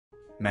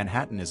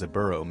Manhattan is a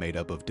borough made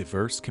up of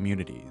diverse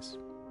communities.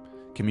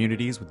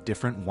 Communities with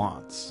different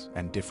wants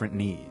and different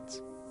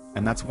needs.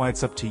 And that's why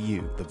it's up to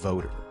you, the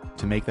voter,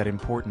 to make that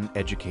important,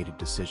 educated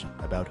decision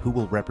about who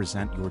will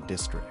represent your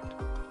district.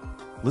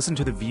 Listen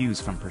to the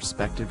views from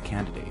prospective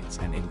candidates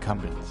and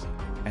incumbents,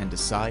 and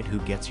decide who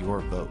gets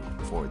your vote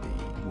for the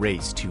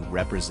race to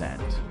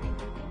represent.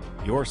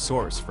 Your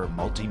source for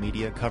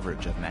multimedia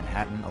coverage of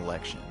Manhattan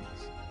elections.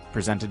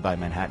 Presented by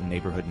Manhattan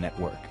Neighborhood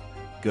Network.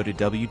 Go to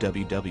www.mnn.org.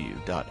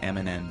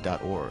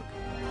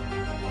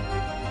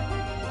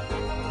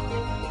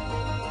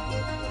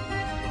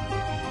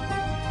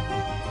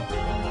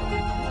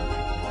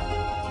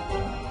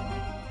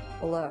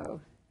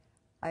 Hello,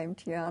 I'm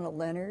Tiana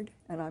Leonard,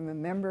 and I'm a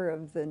member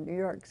of the New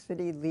York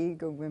City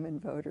League of Women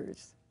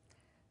Voters.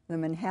 The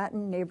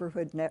Manhattan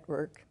Neighborhood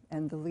Network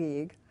and the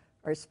League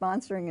are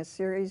sponsoring a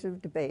series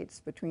of debates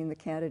between the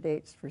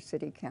candidates for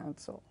City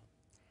Council.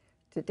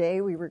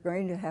 Today we were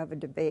going to have a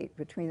debate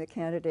between the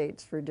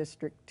candidates for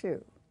District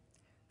 2,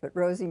 but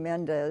Rosie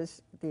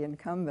Mendez, the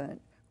incumbent,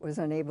 was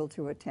unable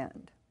to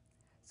attend.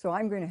 So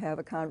I'm going to have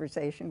a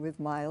conversation with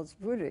Miles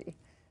Budde,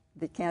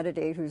 the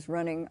candidate who's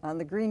running on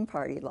the Green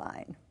Party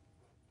line.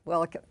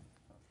 Welcome.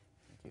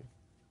 Thank you.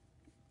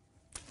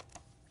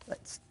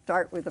 Let's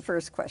start with the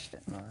first question.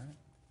 All right.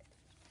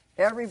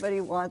 Everybody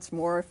wants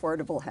more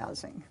affordable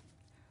housing.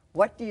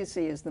 What do you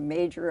see as the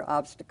major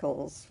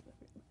obstacles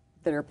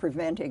that are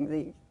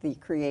preventing the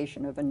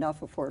creation of enough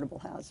affordable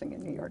housing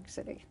in New York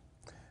City?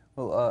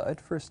 Well,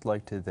 I'd first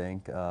like to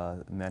thank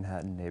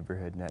Manhattan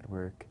Neighborhood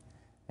Network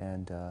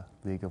and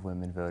League of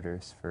Women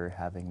Voters for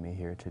having me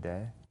here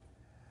today.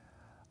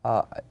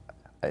 I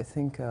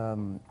think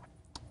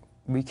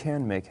we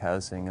can make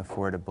housing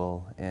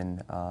affordable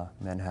in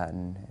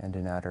Manhattan and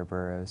in outer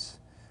boroughs.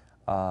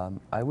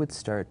 I would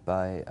start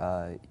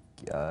by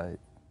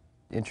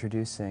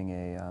introducing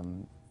a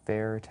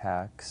fair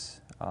tax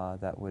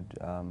that would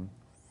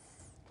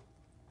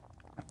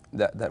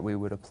that we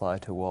would apply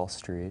to Wall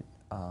Street.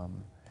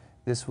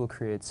 This will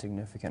create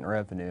significant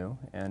revenue,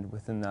 and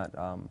within that,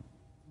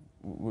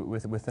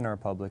 within our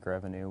public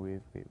revenue,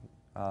 we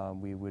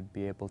would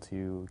be able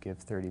to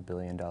give $30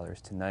 billion to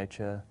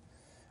NYCHA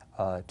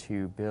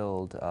to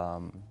build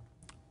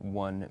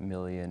 1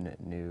 million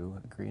new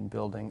green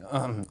building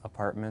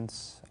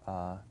apartments,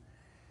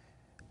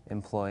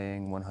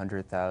 employing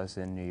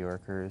 100,000 New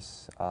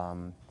Yorkers.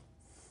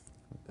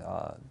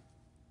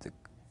 The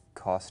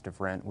cost of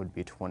rent would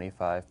be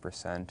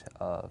 25%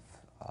 of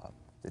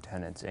the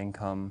tenant's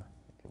income.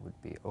 It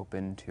would be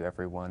open to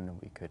everyone.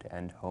 We could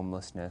end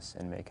homelessness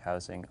and make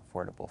housing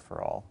affordable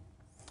for all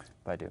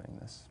by doing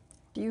this.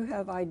 Do you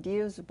have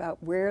ideas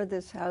about where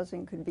this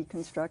housing could be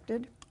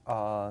constructed?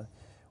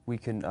 We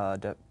can,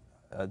 the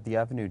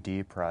Avenue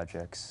D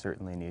projects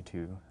certainly need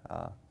to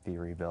be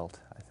rebuilt,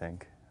 I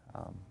think.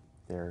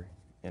 They're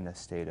in a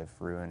state of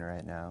ruin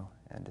right now,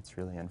 and it's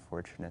really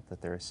unfortunate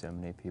that there are so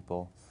many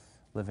people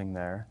living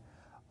there.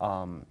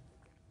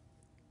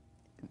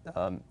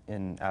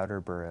 In outer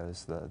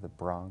boroughs, the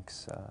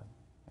Bronx,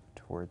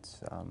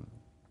 towards...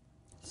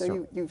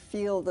 So you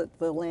feel that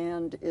the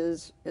land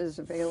is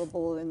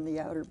available in the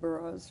outer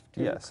boroughs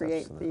to yes,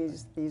 create absolutely.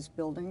 these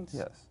buildings?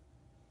 Yes.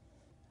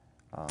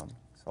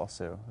 It's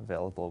also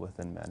available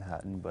within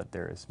Manhattan, but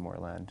there is more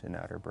land in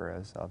outer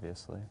boroughs,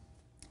 obviously.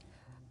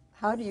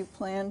 How do you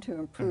plan to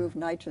improve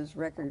NYCHA's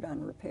record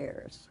on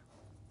repairs?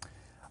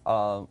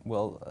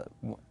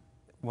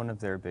 One of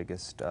their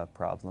biggest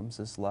problems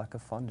is lack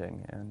of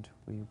funding, and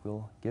we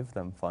will give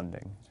them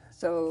funding.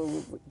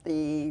 So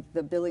the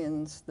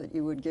billions that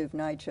you would give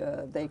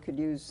NYCHA, they could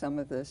use some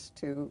of this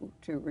to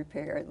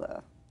repair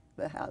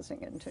the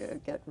housing and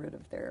to get rid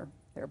of their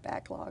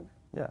backlog?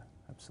 Yeah,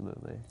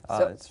 absolutely.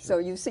 So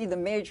you see the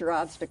major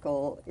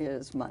obstacle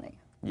is money?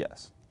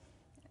 Yes.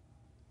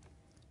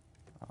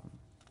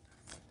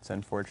 It's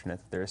unfortunate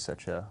that there is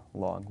such a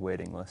long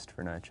waiting list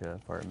for NYCHA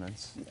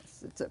apartments.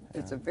 Yes,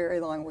 it's a very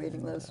long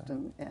waiting list,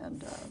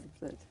 and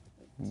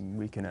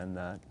we can end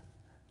that.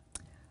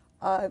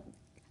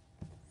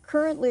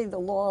 Currently, the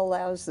law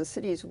allows the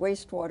city's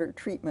wastewater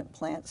treatment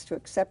plants to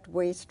accept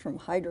waste from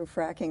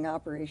hydrofracking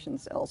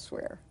operations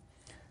elsewhere.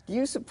 Do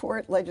you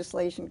support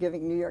legislation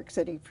giving New York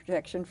City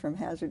protection from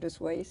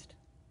hazardous waste?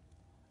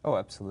 Oh,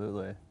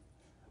 absolutely.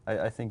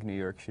 I think New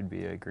York should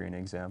be a green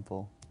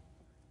example.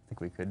 I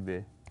think we could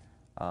be.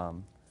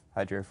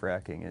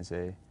 Hydrofracking is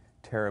a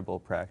terrible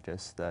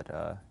practice that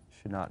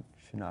should not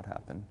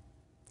happen.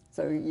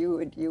 So you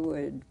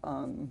would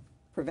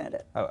prevent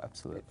it? Oh,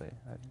 absolutely.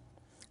 I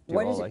do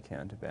all I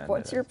can to ban it.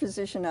 What's your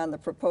position on the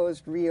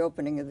proposed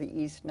reopening of the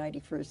East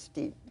 91st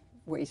Street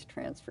Waste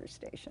Transfer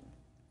Station?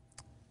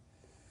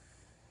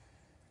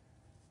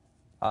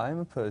 I'm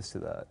opposed to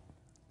that.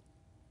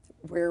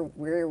 Where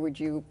would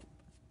you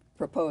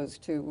propose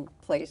to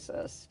place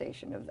a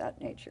station of that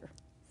nature?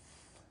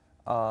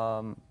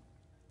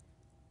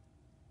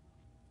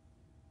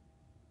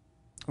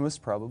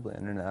 Most probably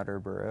in an outer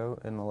borough,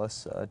 in a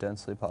less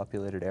densely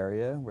populated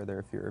area where there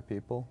are fewer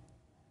people.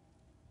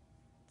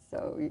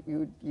 So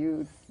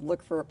you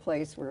look for a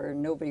place where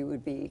nobody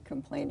would be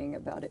complaining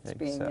about its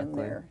being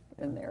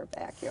in their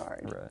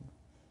backyard. Right.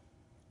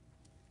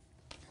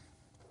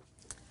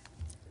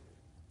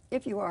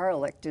 If you are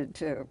elected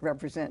to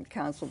represent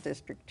Council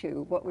District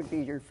 2, what would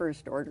be your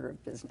first order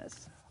of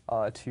business?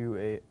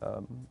 To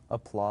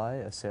apply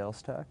a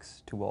sales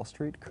tax to Wall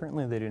Street.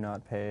 Currently, they do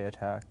not pay a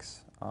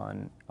tax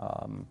on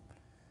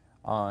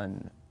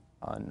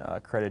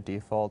credit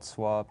default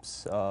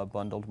swaps,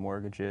 bundled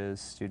mortgages,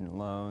 student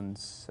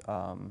loans,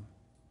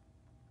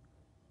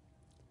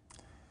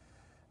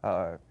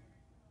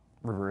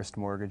 reversed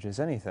mortgages,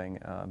 anything.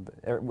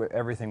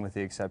 Everything with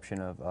the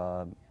exception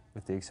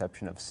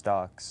of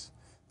stocks.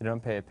 They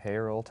don't pay a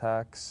payroll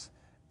tax.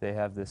 They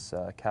have this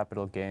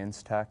capital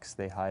gains tax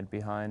they hide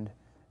behind.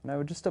 And I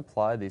would just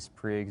apply these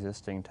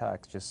pre-existing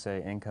tax, just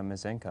say income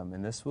is income,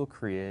 and this will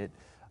create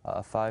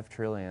roughly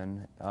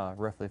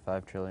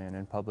 $5 trillion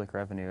in public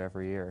revenue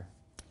every year.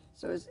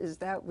 So is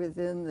that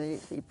within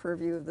the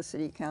purview of the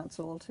City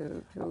Council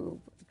to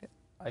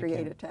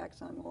create a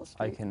tax on Wall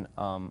Street?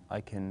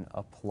 I can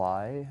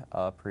apply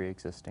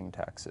pre-existing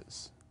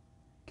taxes,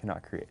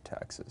 cannot create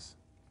taxes.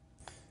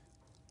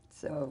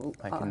 So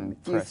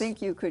do you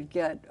think you could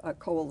get a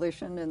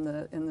coalition in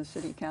the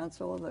City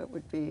Council that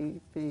would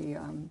be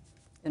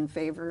in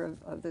favor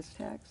of this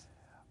tax?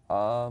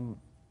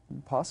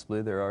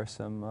 Possibly. There are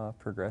some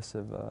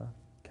progressive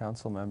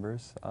council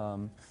members.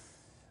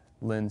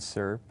 Lynn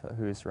Serp,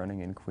 who is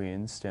running in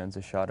Queens, stands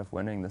a shot of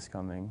winning this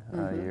coming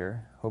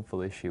year.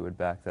 Hopefully she would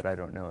back that. I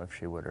don't know if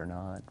she would or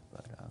not.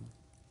 But,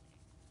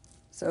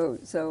 so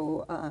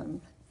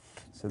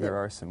there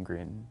are some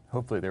Green.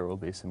 Hopefully there will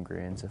be some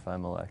Greens if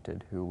I'm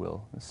elected who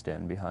will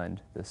stand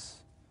behind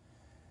this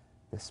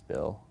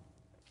bill.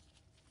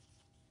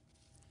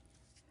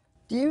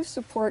 Do you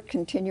support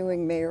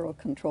continuing mayoral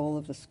control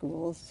of the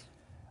schools?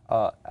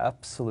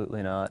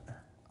 Absolutely not.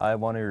 I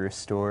want to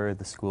restore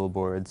the school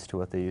boards to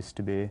what they used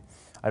to be.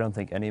 I don't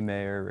think any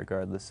mayor,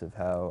 regardless of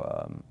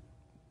how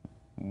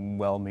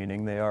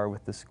well-meaning they are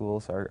with the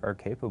schools, are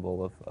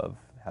capable of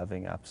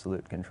having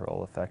absolute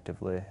control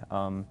effectively.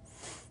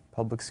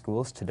 Public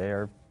schools today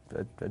are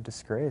a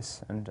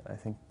disgrace, and I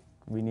think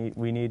we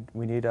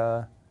need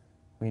a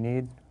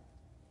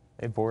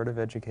board of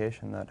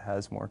education that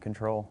has more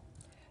control.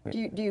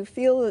 Do you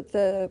feel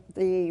that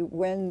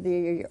when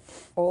the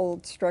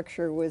old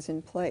structure was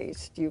in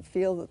place, do you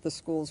feel that the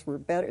schools were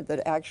better,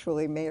 that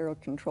actually mayoral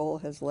control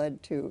has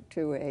led to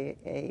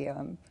a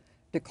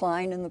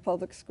decline in the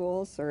public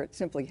schools, or it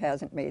simply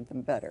hasn't made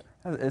them better?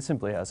 It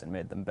simply hasn't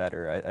made them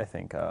better. I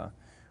think the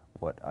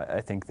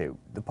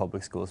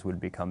public schools would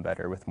become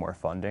better with more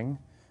funding,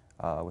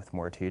 with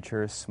more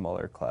teachers,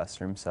 smaller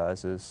classroom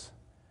sizes.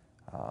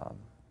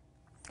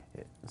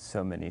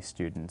 So many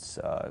students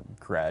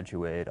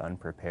graduate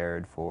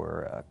unprepared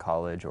for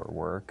college or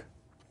work.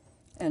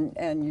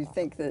 And you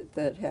think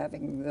that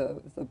having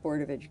the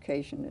Board of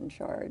Education in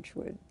charge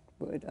would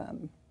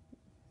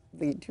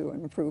lead to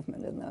an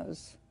improvement in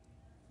those?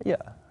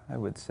 Yeah, I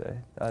would say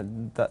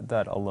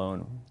that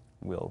alone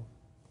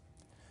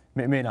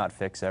may not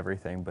fix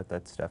everything, but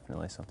that's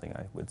definitely something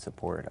I would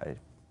support. I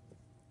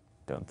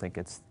don't think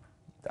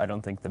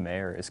the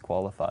mayor is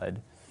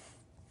qualified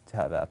to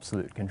have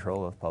absolute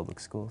control of public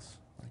schools.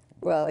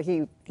 Well,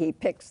 he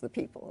picks the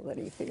people that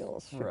he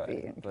feels should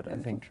be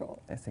in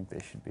control. I think they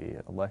should be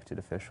elected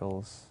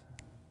officials,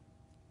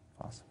 if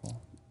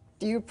possible.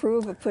 Do you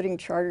approve of putting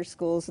charter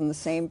schools in the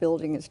same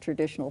building as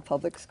traditional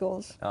public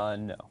schools?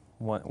 No,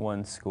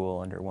 one school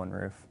under one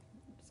roof.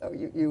 So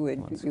you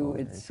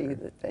would see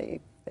that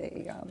they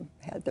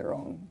had their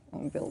own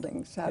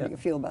buildings. How do you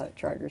feel about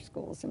charter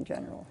schools in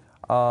general?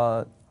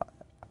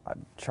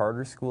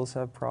 Charter schools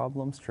have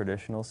problems.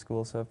 Traditional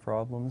schools have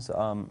problems.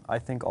 I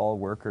think all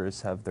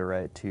workers have the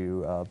right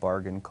to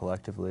bargain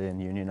collectively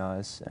and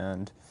unionize,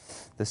 and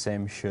the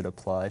same should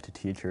apply to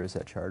teachers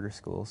at charter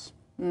schools.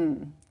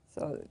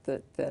 So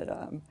that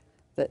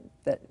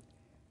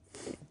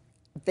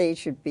they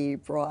should be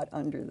brought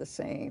under the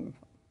same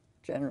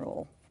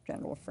general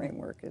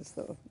framework as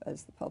the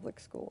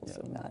public schools,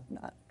 and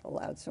not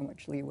allowed so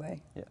much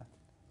leeway. Yeah,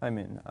 I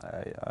mean,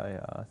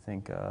 I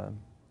think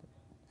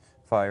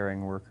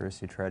firing workers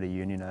who try to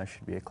unionize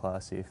should be a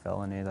Class C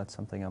felony. That's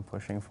something I'm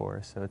pushing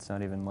for. So it's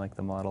not even like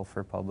the model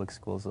for public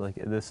schools. Like,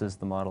 this is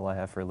the model I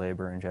have for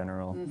labor in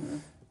general.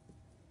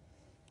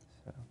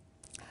 So.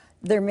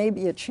 There may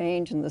be a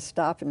change in the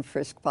stop and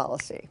frisk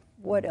policy.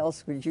 What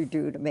else would you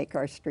do to make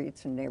our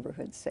streets and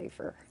neighborhoods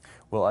safer?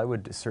 Well, I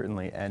would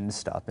certainly end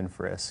stop and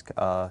frisk,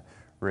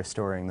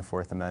 restoring the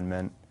Fourth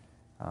Amendment.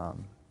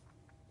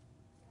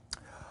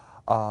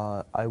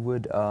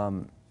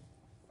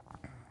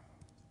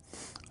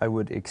 I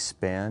would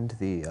expand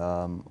the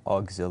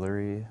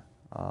auxiliary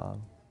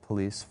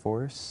police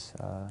force,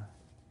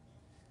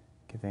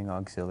 giving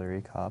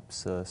auxiliary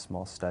cops a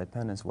small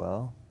stipend as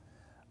well.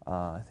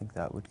 I think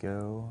that would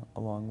go a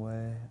long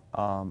way.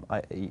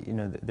 I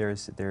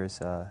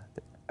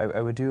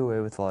would do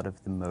away with a lot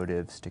of the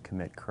motives to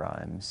commit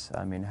crimes.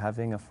 I mean,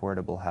 having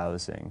affordable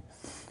housing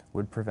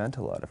would prevent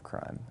a lot of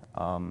crime.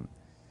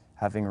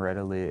 having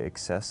readily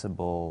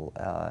accessible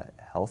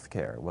health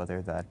care,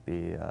 whether that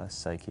be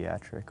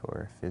psychiatric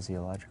or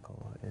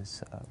physiological,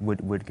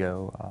 would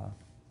go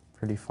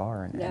pretty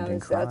far in Now, ending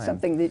is crime. that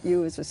something that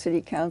you, as a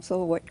city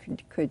council, what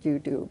could you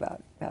do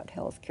about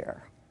health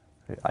care?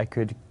 I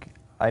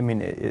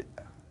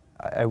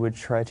would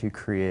try to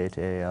create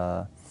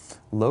a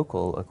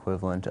local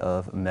equivalent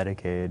of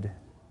Medicaid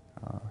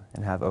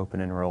and have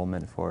open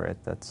enrollment for it.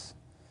 That's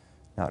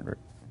not.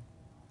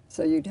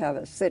 So you'd have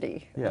a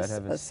city, Yeah, I'd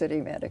have a city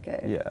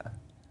Medicaid. Yeah.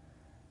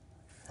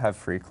 Have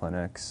free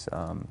clinics.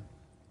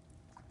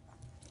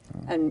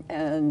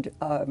 And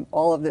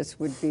all of this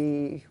would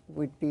be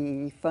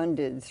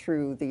funded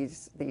through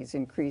these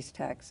increased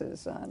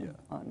taxes on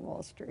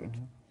Wall Street.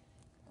 Mm-hmm.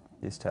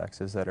 These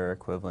taxes that are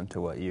equivalent to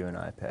what you and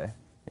I pay.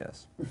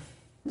 Yes.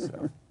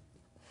 So.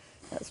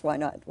 Yes. Why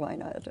not? Why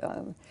not?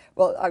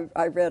 Well,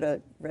 I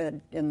read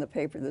in the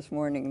paper this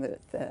morning that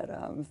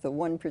the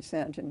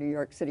 1% in New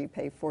York City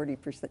pay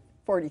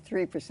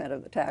 43%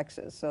 of the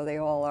taxes. So they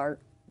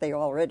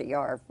already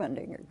are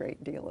funding a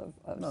great deal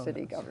of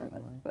city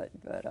government. But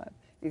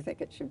you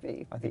think it should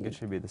be? I think it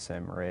should be the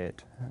same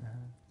rate.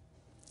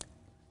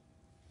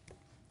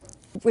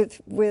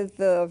 With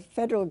the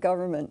federal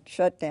government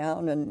shut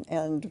down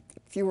and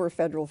fewer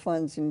federal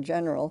funds in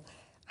general,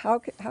 how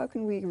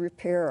can we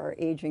repair our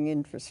aging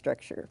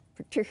infrastructure,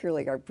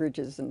 particularly our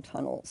bridges and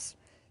tunnels?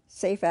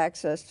 Safe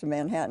access to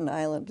Manhattan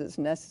Island is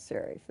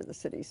necessary for the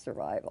city's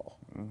survival.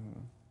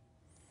 Mm-hmm.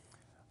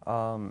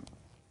 On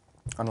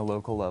a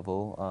local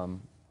level,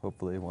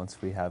 hopefully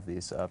once we have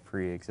these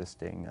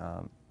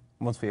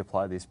once we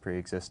apply these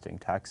pre-existing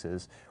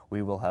taxes,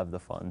 we will have the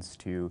funds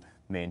to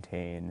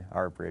maintain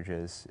our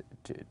bridges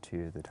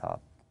to the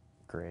top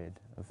grade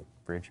of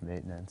bridge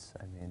maintenance.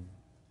 I mean,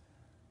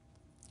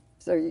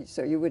 so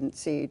you wouldn't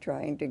see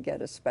trying to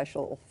get a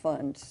special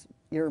fund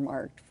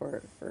earmarked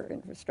for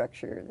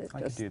infrastructure?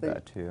 I could do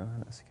that too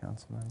as a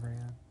council member.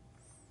 Yeah.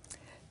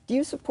 Do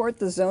you support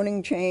the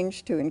zoning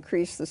change to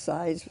increase the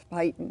size,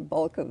 height, and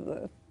bulk of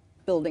the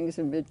buildings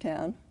in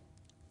Midtown?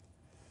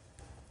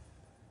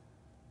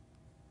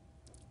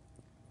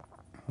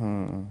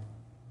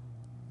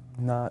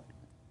 Not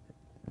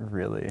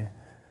really.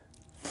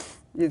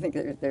 You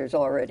think there's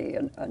already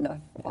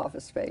enough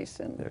office space,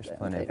 and there's and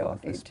plenty they of don't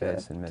office need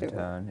space in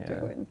Midtown,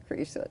 to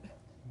increase it?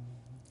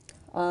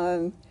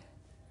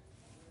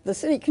 The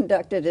city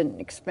conducted an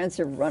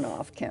expensive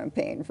runoff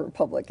campaign for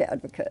public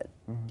advocate.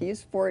 Mm-hmm. Do you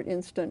support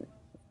instant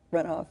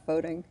runoff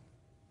voting?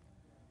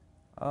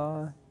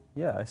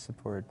 Yeah, I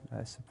support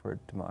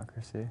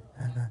democracy.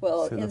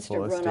 Well, to the instant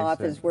fullest runoff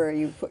extent. is where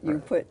you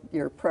put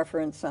your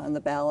preference on the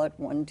ballot,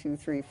 1, 2,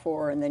 3,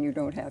 4, and then you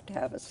don't have to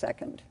have a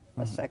second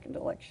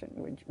election.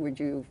 Would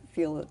you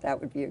feel that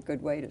would be a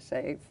good way to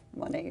save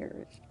money,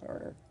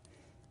 or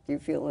do you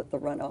feel that the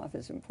runoff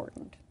is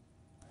important?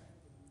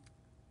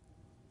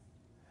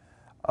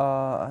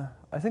 I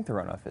think the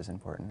runoff is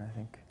important. I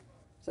think.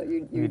 So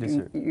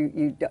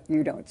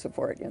you don't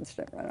support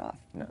instant runoff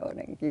No.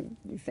 voting.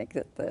 You think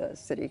that the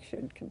city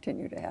should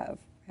continue to have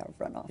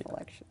runoff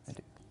elections. I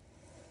do.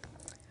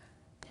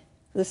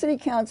 The City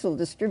Council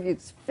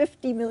distributes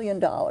 $50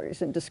 million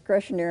in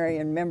discretionary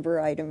and member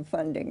item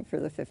funding for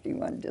the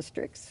 51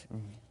 districts.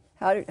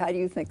 Mm-hmm. How do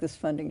you think this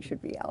funding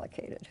should be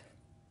allocated?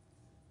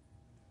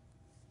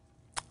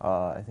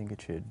 I think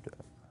it should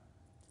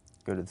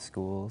go to the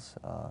schools.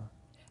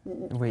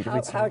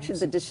 How should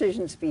the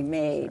decisions be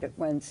made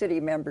when city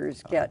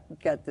members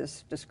get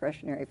this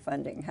discretionary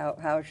funding?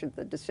 How should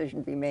the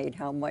decision be made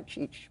how much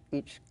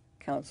each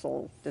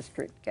council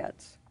district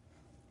gets?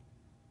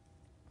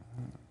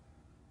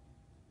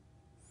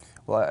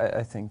 Well,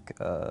 I think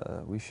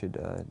we should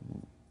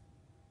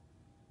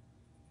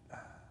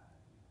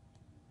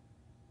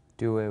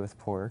do away with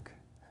pork.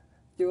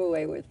 Do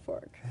away with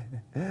pork.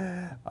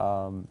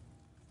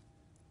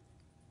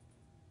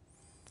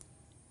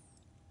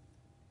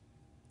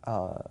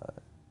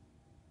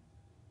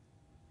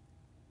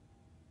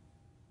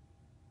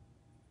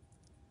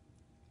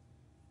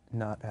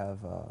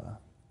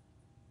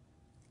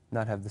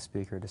 Not have the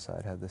speaker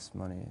decide how this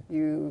money.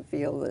 You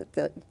feel that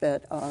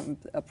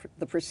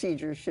the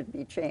procedure should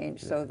be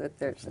changed so that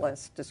there's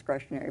less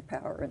discretionary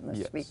power in the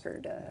speaker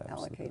to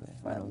allocate the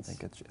funds.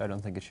 I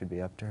don't think it should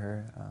be up to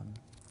her.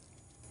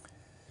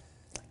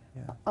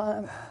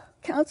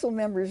 Council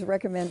members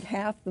recommend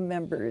half the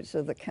members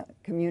of the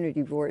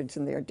community boards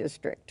in their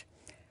district.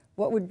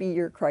 What would be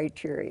your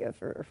criteria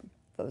for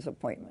those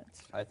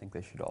appointments? I think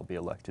they should all be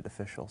elected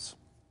officials.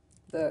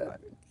 The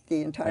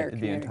entire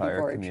community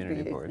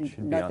board should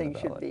be nothing on the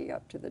should ballot. be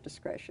up to the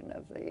discretion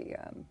of the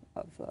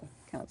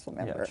council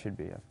member. Yeah, it should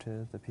be up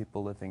to the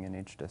people living in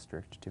each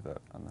district to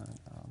vote on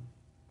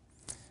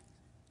that.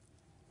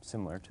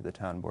 Similar to the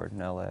town board in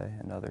LA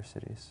and other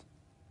cities.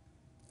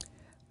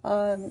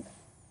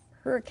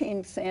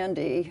 Hurricane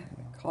Sandy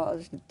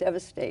caused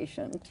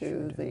devastation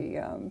to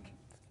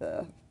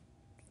the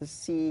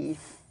sea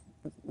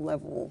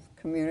level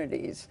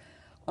communities.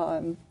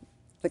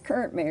 The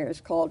current mayor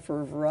has called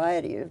for a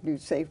variety of new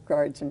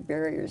safeguards and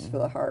barriers for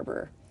the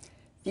harbor.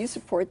 Do you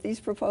support these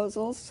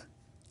proposals?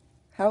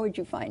 how would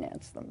you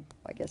finance them?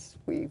 I guess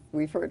we've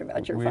heard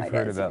about your financing. We've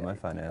heard about my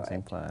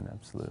financing plan,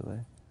 absolutely.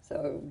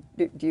 So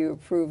do you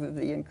approve of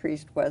the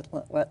increased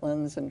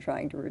wetlands and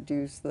trying to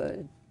reduce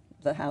the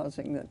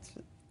housing that's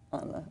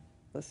on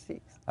the seas?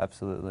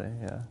 Absolutely,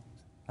 yeah.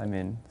 I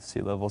mean,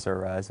 sea levels are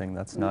rising,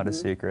 that's not a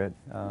secret.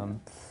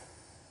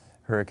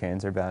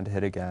 Hurricanes are bound to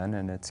hit again,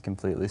 and it's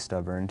completely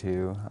stubborn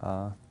to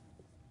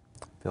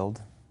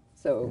build.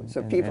 So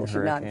people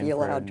should not be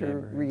allowed to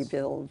neighborhoods.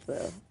 rebuild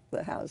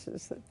the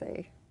houses that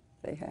they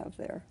have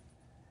there.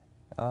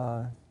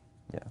 Yeah.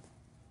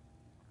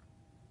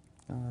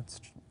 No, that's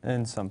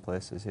in some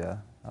places, yeah.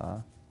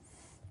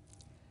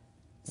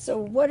 So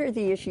what are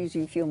the issues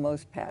you feel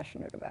most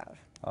passionate about?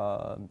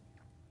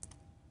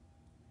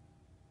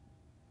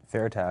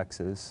 Fair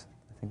taxes,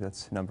 I think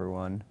that's number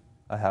one.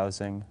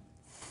 Housing,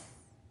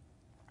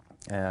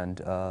 and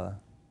the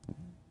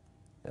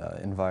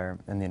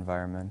environment in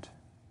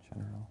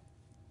general.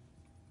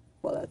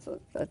 Well,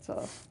 That's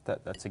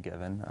a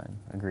given. I'm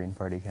a Green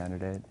Party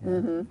candidate. Yeah.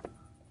 Mm-hmm.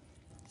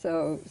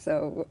 So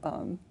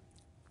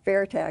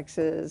fair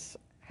taxes,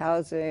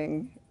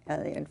 housing,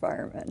 and the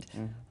environment.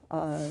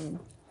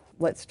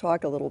 Let's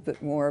talk a little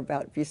bit more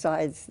about,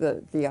 besides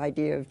the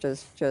idea of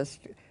just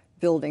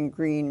building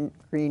green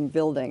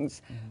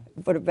buildings,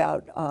 what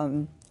about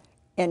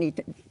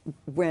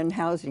when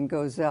housing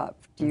goes up,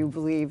 do you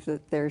believe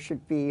that there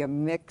should be a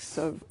mix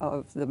of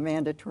the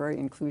mandatory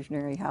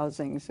inclusionary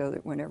housing so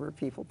that whenever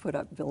people put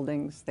up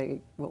buildings,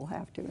 they will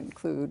have to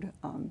include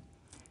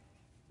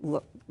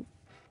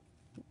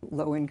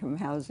low-income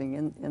housing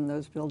in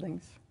those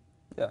buildings?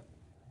 Yeah,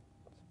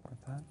 support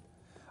that.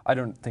 I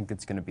don't think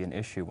it's going to be an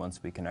issue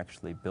once we can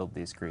actually build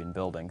these green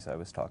buildings I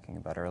was talking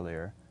about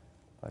earlier,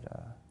 but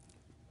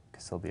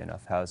because there'll be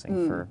enough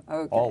housing for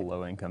all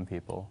low-income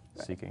people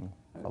seeking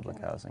public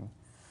housing.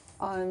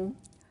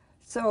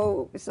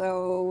 So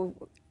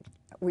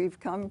we've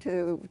come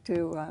to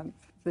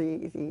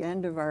the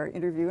end of our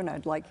interview, and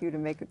I'd like you to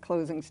make a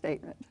closing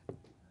statement.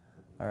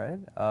 All right.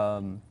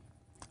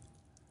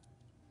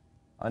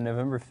 On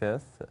November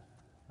 5th,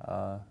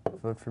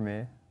 vote for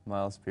me,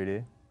 Miles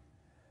Budde,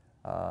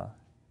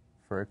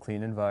 for a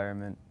clean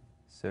environment,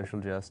 social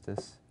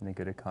justice, and a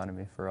good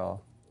economy for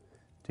all.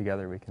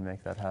 Together we can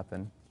make that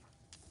happen.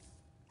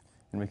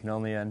 And we can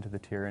only end the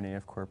tyranny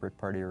of corporate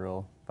party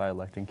rule by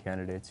electing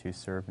candidates who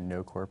serve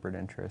no corporate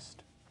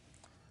interest.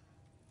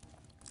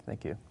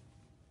 Thank you.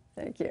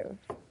 Thank you.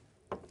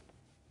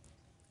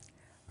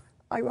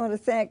 I want to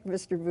thank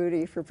Mr.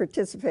 Budde for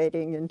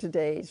participating in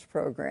today's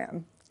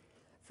program.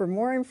 For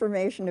more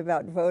information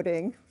about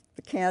voting,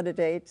 the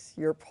candidates,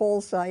 your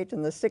poll site,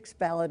 and the 6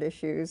 ballot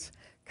issues,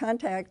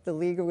 contact the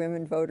League of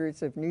Women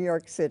Voters of New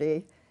York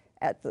City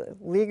at the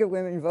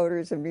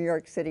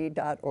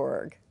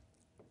leagueofwomenvotersofnewyorkcity.org,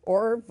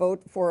 or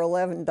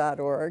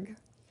vote411.org,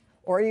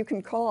 or you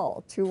can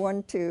call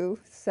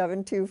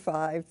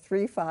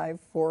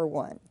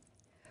 212-725-3541.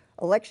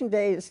 Election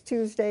day is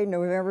Tuesday,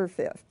 November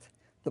 5th.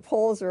 The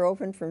polls are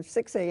open from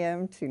 6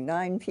 a.m. to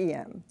 9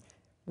 p.m.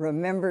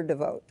 Remember to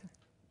vote.